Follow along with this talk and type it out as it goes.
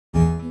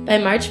By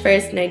March 1,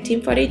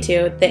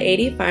 1942, the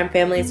 80 farm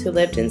families who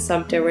lived in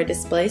Sumter were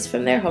displaced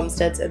from their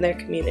homesteads and their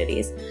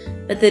communities,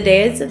 but the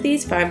days of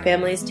these farm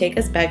families take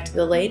us back to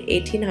the late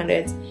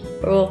 1800s,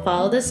 where we'll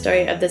follow the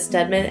story of the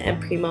Stedman and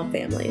Primo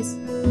families.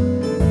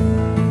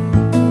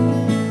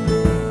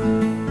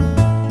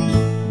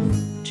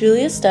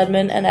 Julius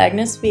Stedman and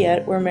Agnes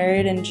Viette were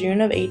married in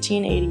June of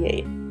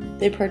 1888.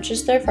 They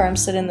purchased their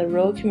farmstead in the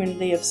rural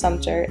community of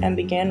Sumter and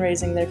began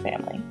raising their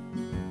family.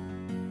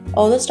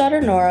 Oldest daughter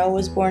Nora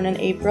was born in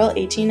April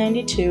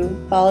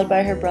 1892, followed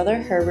by her brother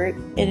Herbert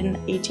in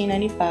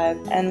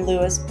 1895 and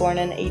Louis born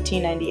in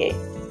 1898.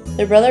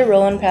 Their brother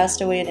Roland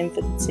passed away in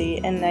infancy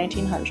in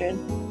 1900,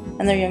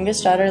 and their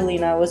youngest daughter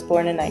Lena was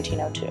born in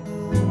 1902.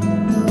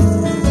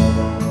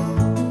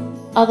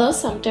 Although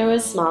Sumter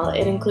was small,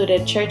 it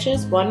included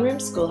churches, one-room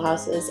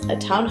schoolhouses, a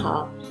town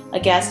hall, a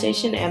gas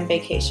station, and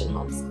vacation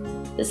homes.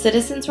 The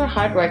citizens were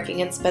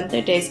hardworking and spent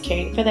their days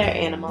caring for their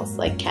animals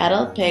like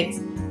cattle, pigs,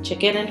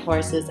 chicken, and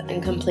horses,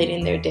 and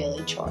completing their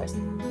daily chores.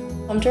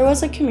 Sumter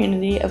was a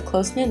community of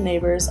close-knit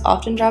neighbors,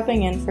 often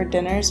dropping in for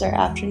dinners or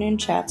afternoon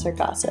chats or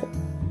gossip.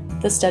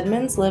 The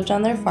Stedmans lived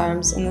on their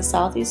farms in the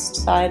southeast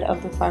side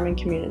of the farming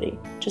community,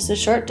 just a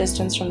short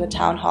distance from the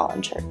town hall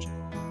and church.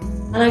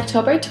 On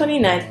October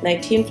 29,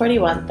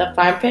 1941, the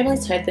farm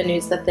families heard the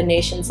news that the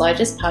nation's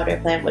largest powder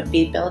plant would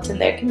be built in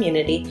their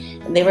community,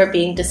 and they were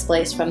being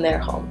displaced from their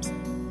homes.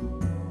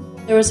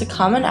 There was a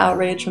common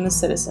outrage from the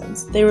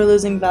citizens. They were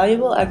losing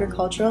valuable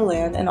agricultural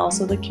land and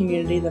also the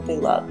community that they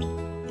loved.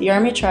 The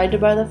army tried to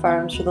buy the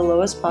farms for the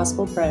lowest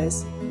possible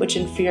price, which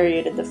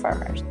infuriated the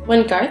farmers.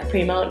 When Garth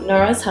Primo,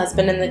 Nora's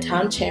husband and the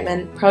town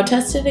chairman,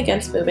 protested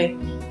against moving,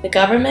 the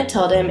government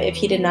told him if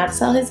he did not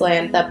sell his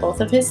land that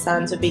both of his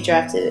sons would be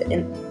drafted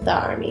in the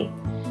army.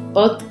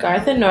 Both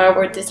Garth and Nora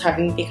were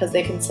disheartened because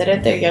they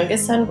considered their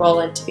youngest son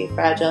Roland to be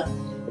fragile,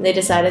 and they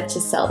decided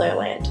to sell their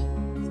land.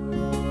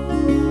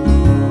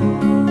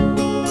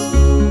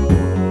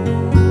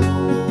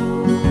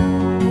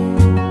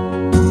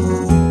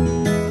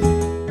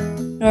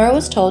 Nora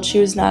was told she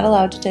was not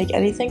allowed to take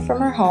anything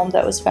from her home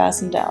that was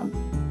fastened down,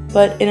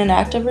 but in an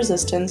act of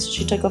resistance,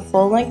 she took a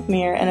full-length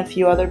mirror and a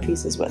few other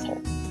pieces with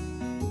her.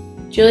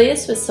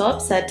 Julius was so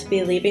upset to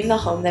be leaving the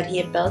home that he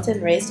had built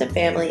and raised a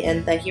family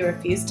in that he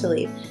refused to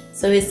leave,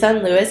 so his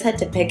son Louis had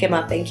to pick him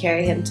up and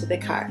carry him to the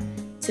car.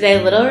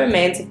 Today, little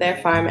remains of their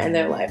farm and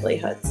their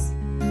livelihoods.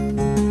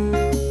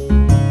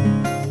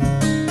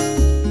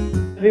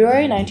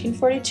 February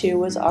 1942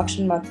 was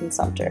auction month in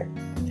Sumter.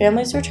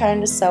 Families were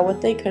trying to sell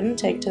what they couldn't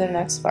take to their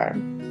next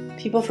farm.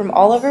 People from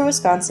all over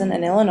Wisconsin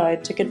and Illinois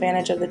took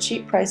advantage of the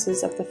cheap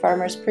prices of the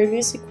farmers'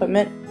 previous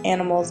equipment,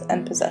 animals,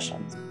 and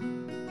possessions.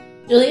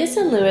 Julius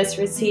and Louis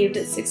received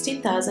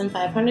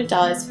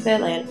 $16,500 for their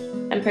land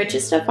and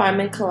purchased a farm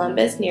in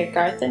Columbus near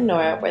Garth and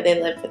Nora where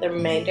they lived for the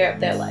remainder of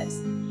their lives.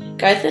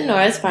 Garth and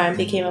Nora's farm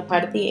became a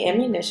part of the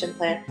ammunition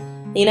plant,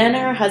 Lena and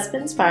her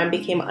husband's farm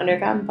became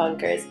underground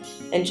bunkers,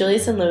 and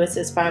Julius and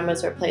Louis's farm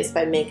was replaced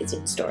by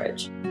magazine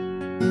storage.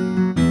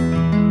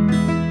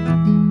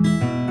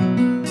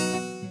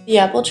 The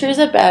apple trees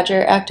at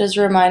Badger act as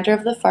a reminder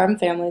of the farm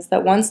families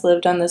that once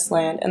lived on this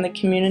land and the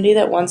community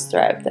that once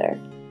thrived there.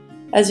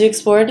 As you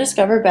explore and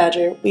discover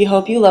Badger, we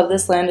hope you love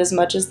this land as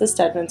much as the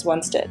Stedmans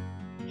once did.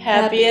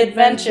 Happy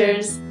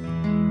adventures!